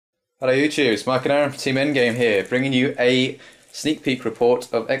Hello YouTube, it's Mike and Aaron from Team Endgame here, bringing you a sneak peek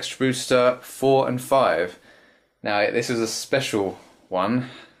report of Extra Booster 4 and 5. Now this is a special one,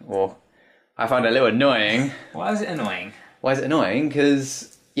 or I find it a little annoying. Why is it annoying? Why is it annoying?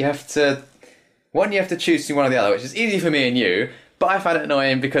 Because you have to choose between one or the other, which is easy for me and you, but I find it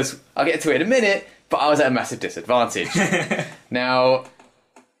annoying because I'll get to it in a minute, but I was at a massive disadvantage. Now,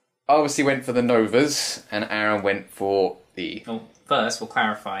 I obviously went for the Novas, and Aaron went for the... Well, first, we'll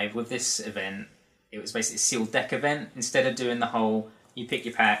clarify, with this event, it was basically a sealed deck event. Instead of doing the whole, you pick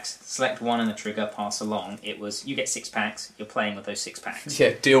your packs, select one and the trigger, pass along, it was, you get 6 packs, you're playing with those 6 packs.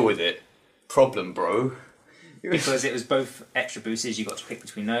 Yeah, deal with it. Problem, bro. Because it was both extra boosters, you got to pick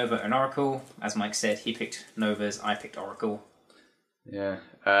between Nova and Oracle. As Mike said, he picked Novas, I picked Oracle. Yeah.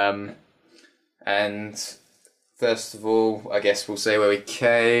 And first of all, I guess we'll say where we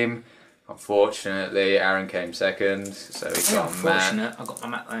came. Unfortunately, Aaron came second, so we got a mat. I got my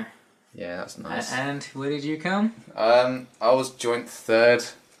mat though. Yeah, that's nice. And where did you come? I was joint third,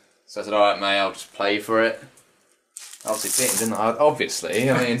 so I said, alright mate, I'll just play for it. Obviously beaten, didn't I? Obviously,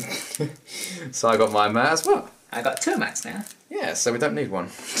 I mean, so I got my mat as well. I got 2 mats now. Yeah, so we don't need one.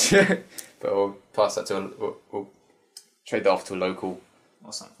 But we'll pass that to we'll trade that off to a local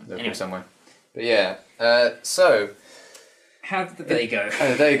Or something. Local Anyway. somewhere. But yeah, so... How did the day go? How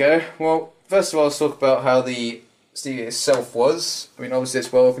did the day go? Well, first of all, let's talk about how the Steve itself was. I mean, obviously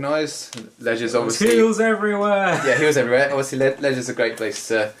it's well organised. Ledger's obviously... Heels everywhere! Yeah, heels everywhere. Obviously, Ledger's a great place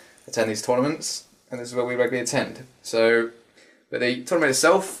to attend these tournaments, and this is where we regularly attend. So, but the tournament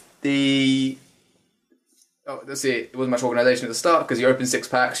itself, let's see, it wasn't much organisation at the start, because you open 6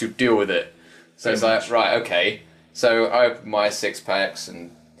 packs, you deal with it. So it's like, right, okay. So I opened my 6 packs,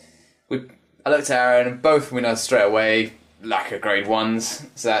 and I looked at Aaron, and both winners straight away, lack of grade 1s,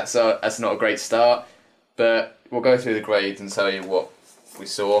 so that's not a great start. But we'll go through the grades and tell you what we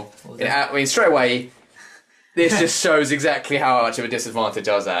saw. I mean, straight away, this just shows exactly how much of a disadvantage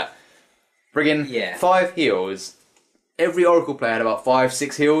I was at. Bringing 5 heals. Every Oracle player had about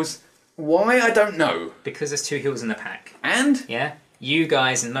 5-6 heals. Why? I don't know. Because there's 2 heals in the pack. And? Yeah? You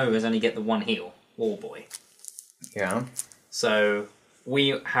guys and Novas only get the 1 heal. War Boy. Yeah. So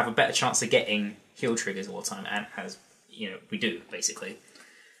we have a better chance of getting heal triggers all the time, and as you know, we do basically.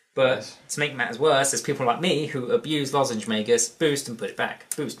 But to make matters worse, there's people like me who abuse Lozenge Magus, boost and put it back,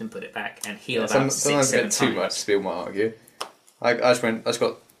 boost and put it back, and heal about 6-7 sometimes times. too much, people might argue. I just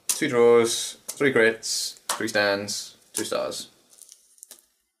got 2 draws, 3 crits, 3 stands, 2 stars.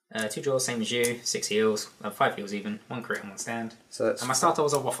 2 draws, same as you, 6 heals, 5 heals even, 1 crit and 1 stand. So that's... And my starter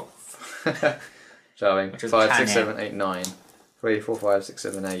was a waffle. Charming. 5, 6, 7, 8, 9. 3, 4, 5, 6,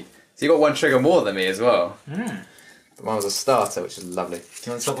 7, 8. So you got 1 trigger more than me as well. But mine was a starter, which is lovely. Do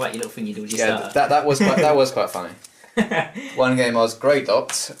you want to talk about your little thing you do with your starter? that was quite funny. One game I was grey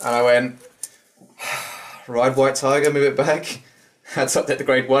docked, and I went, ride White Tiger, move it back. I top deck the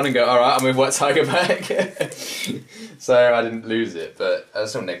grade 1 and go, alright, I'll move White Tiger back. So I didn't lose it, but I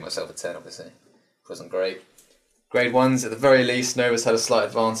still nicked myself a 10, obviously. It wasn't great. Grade 1s, at the very least, Novas had a slight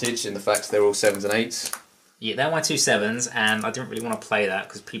advantage in the fact they're all 7s and 8s. Yeah, they're my 2 7s, and I didn't really want to play that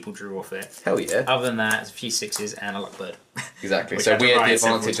because people drew off it. Hell yeah. Other than that, it's a few 6s and a Luckbird. Exactly, so we had the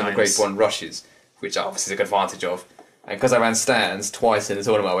advantage of the grade 1 rushes, which I obviously took advantage of. And because I ran stands twice in the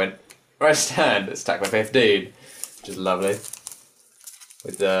tournament, I went, right stand, let's attack by 15, which is lovely.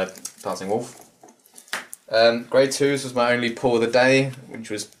 With the Dancing Wolf. Grade 2s was my only pull of the day, which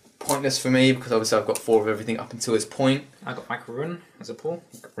was pointless for me because obviously I've got 4 of everything up until this point. I got Macaroon as a pull.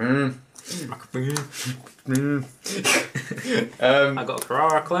 Macaroon. I got a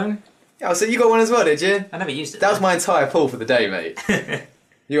Carrara clone. Yeah, so you got one as well, did you? I never used it. That was my entire pull for the day, mate.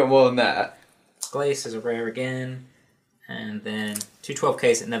 You got more than that. Glace is a rare again. And then 2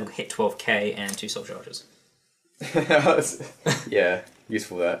 12Ks that never hit 12K and 2 soul charges. Yeah,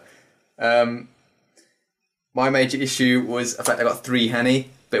 useful that. My major issue was the fact I got 3 Hanny,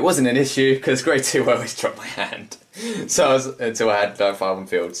 but it wasn't an issue because grade 2 I always dropped my hand. So until I had 5 on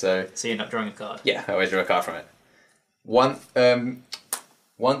field, so... So you end up drawing a card? Yeah, I always drew a card from it.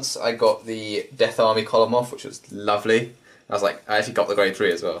 Once I got the Death Army column off, which was lovely. I was like, I actually got the grade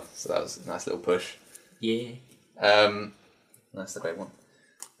 3 as well, so that was a nice little push. Yeah. That's the grade 1.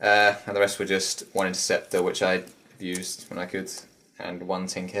 And the rest were just 1 Interceptor, which I used when I could, and 1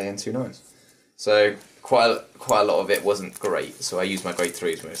 10k and 2 9s. So quite a lot of it wasn't great, so I used my grade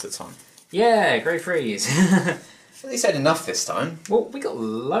 3s most of the time. Yeah, grade 3s. At least I had enough this time. Well, we got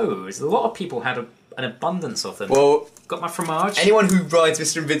loads. A lot of people had an abundance of them. Well, got my Fromage. Anyone who rides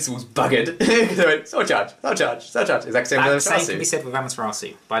Mr. Invincible's buggered. They went, so charge. Exactly same with Same can be said with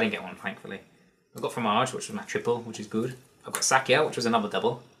Amaterasu, but I didn't get one, thankfully. I got Fromage, which was my triple, which is good. I've got Sakia, which was another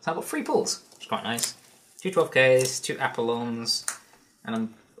double. So I've got 3 pulls, which is quite nice. 2 12Ks, 2 Apollons, and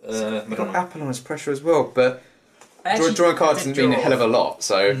I'm... I've got Apollon as pressure as well, but Actually, drawing cards doesn't mean a hell of a lot,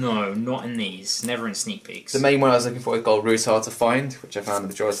 so... No, not in these. Never in sneak peeks. The main one I was looking for is Gold Roost Hard to find, which I found the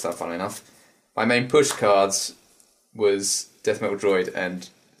majority of stuff, funnily enough. My main push cards was Death Metal Droid and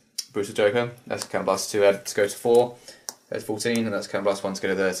Brutal Joker. That's Cannon Blast 2 had to go to 4, that's 14, and that's Cannon Blast 1 to go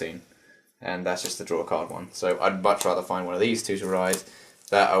to 13. And that's just the draw a card one. So I'd much rather find one of these 2 to ride.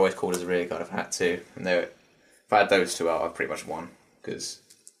 That I always called as a rear card if I had to. And if I had those 2 out, I pretty much won. Because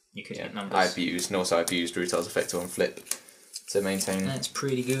you could get numbers. I've used, and also I've used Rutal's Effector on flip to maintain That's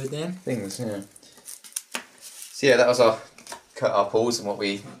pretty good then. things, yeah. So yeah, that was our pulls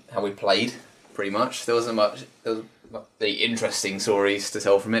and how we played, pretty much. There wasn't much the interesting stories to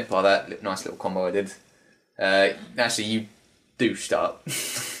tell from it, by that nice little combo I did. Actually, you douched up.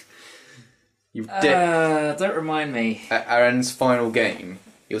 Don't remind me. At Aaron's final game,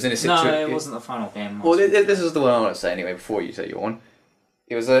 he was in a situation... No, it wasn't the final game. Well, this is the one I want to say anyway, before you say your one.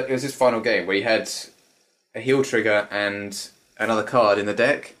 It was his final game where he had a heal trigger and another card in the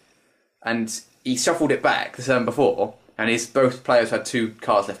deck, and he shuffled it back the turn before, and both players had 2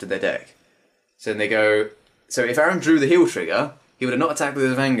 cards left in their deck. So then they go... So if Aaron drew the heal trigger, he would have not attacked with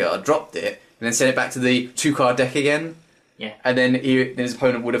his Vanguard, dropped it, and then sent it back to the 2-card deck again. Yeah. And then his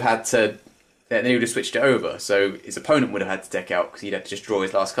opponent would have had to... Then he would have switched it over, so his opponent would have had to deck out because he'd have to just draw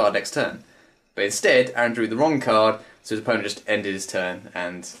his last card next turn. But instead, Aaron drew the wrong card, so his opponent just ended his turn,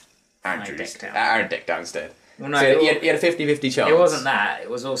 and Aaron decked out instead. Well, no, so he had a 50-50 chance. It wasn't that. It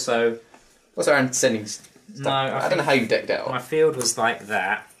was also... What's Aaron sending stuff? No, I don't know how you decked out. My field was like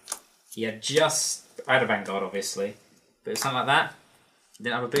that. He had just... I had a Vanguard, obviously. But it was something like that.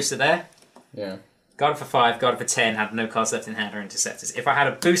 Didn't have a booster there. Yeah. Guarded for 5, guarded for 10, had no cards left in hand or interceptors. If I had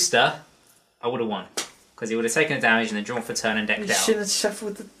a booster, I would have won. Because he would have taken the damage and then drawn for turn and decked out. You shouldn't have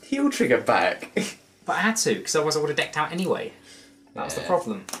shuffled the heal trigger back. But I had to, because otherwise I would have decked out anyway. That was the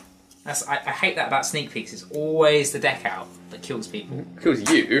problem. I hate that about sneak peeks. It's always the deck out that kills people. It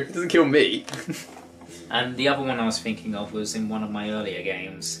kills you. It doesn't kill me. And the other one I was thinking of was in one of my earlier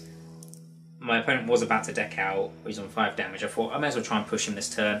games. My opponent was about to deck out. He's on 5 damage. I thought I may as well try and push him this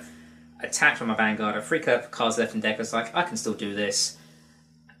turn. Attacked with my Vanguard. I had 3 cards left in deck. I was like, I can still do this.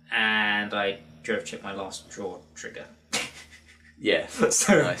 And I drove check my last draw trigger. Yeah.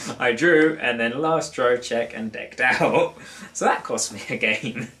 So nice. I drew and then last drove check and decked out. So that cost me a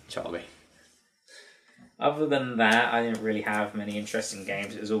game. Charlie. Other than that, I didn't really have many interesting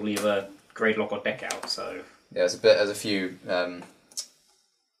games. It was all either grade lock or deck out. So yeah, there's a few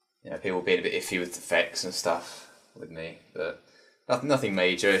people being a bit iffy with effects and stuff with me, but nothing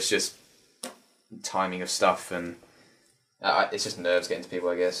major. It's just timing of stuff, and it's just nerves getting to people,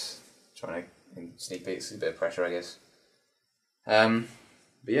 I guess. Trying to sneak peeks, a bit of pressure, I guess. But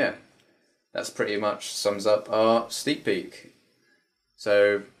yeah, that's pretty much sums up our sneak peek.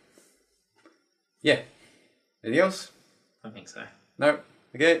 So yeah, anything else? I think so. No?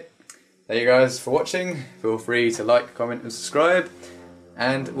 Okay. Thank you guys for watching. Feel free to like, comment and subscribe,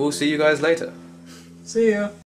 and we'll see you guys later. See ya.